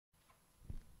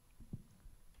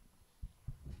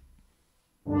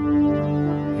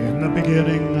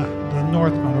beginning, the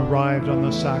Northmen arrived on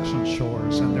the Saxon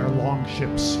shores in their long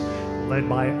ships, led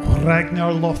by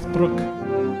Ragnar Lothbrok,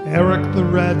 Eric the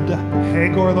Red,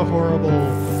 Hagar the Horrible,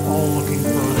 all looking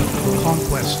for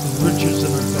conquest, riches,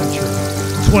 and adventure.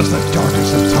 'Twas the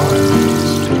darkest of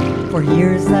times. For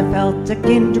years I felt a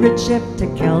kindred ship to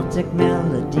Celtic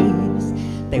melodies.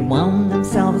 They wound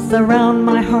themselves around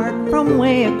my heart from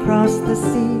way across the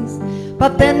seas.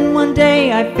 But then one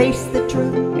day I faced the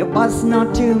truth, it was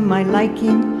not to my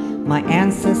liking. My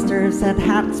ancestors had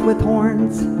hats with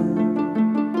horns.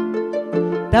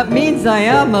 That means I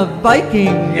am a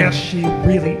Viking. Yes, she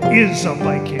really is a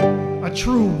Viking, a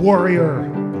true warrior,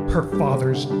 her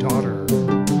father's daughter.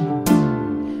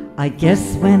 I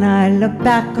guess when I look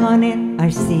back on it, I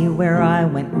see where I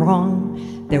went wrong.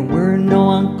 There were no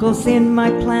uncles in my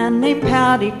clan named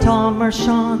Paddy, Tom, or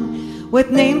Sean.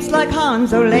 With names like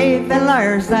Hans, Olave, and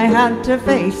Lars, I had to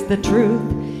face the truth.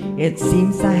 It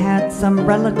seems I had some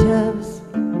relatives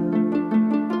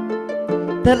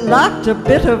that lacked a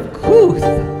bit of couth.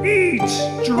 Eat,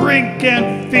 drink,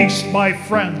 and feast, my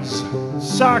friends.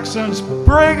 Saxons,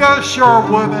 bring us your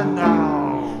women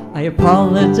now. I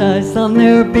apologize on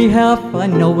their behalf, I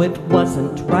know it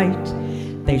wasn't right.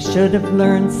 They should have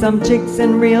learned some jigs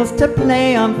and reels to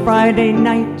play on Friday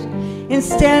night.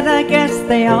 Instead, I guess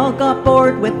they all got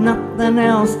bored with nothing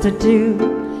else to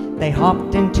do. They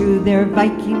hopped into their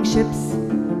Viking ships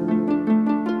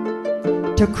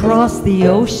to cross the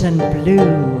ocean blue.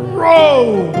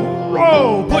 Row,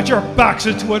 row, put your backs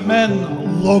into it, men.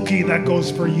 Loki, that goes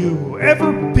for you.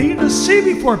 Ever been to sea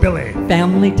before, Billy?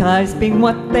 Family ties being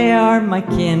what they are, my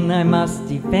kin I must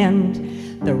defend.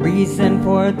 The reason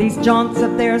for these jaunts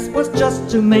of theirs was just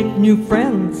to make new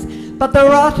friends. But the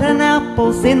rotten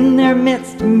apples in their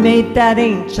midst made that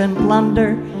ancient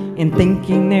blunder in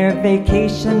thinking their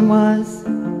vacation was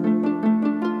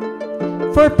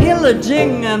for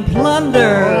pillaging and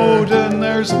plunder. Oh, then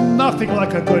there's nothing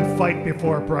like a good fight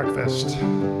before breakfast.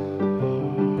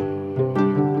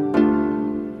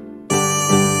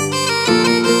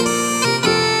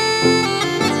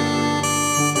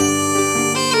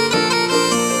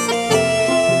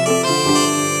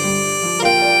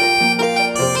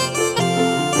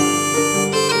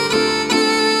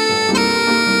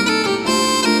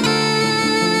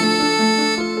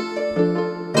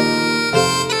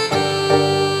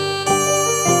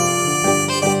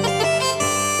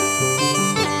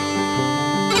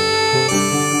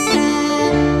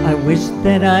 I wish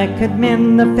that I could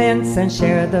mend the fence and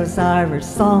share those Irish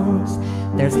songs.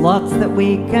 There's lots that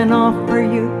we can offer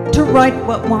you to right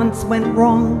what once went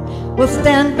wrong. We'll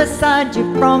stand beside you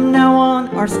from now on,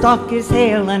 our stock is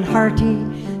hale and hearty.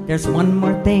 There's one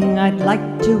more thing I'd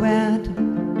like to add.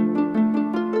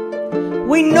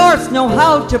 We Norse know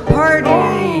how to party.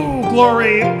 Oh,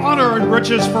 glory, honor, and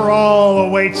riches for all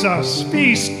awaits us.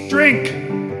 Feast, drink.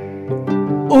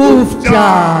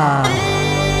 Oofda!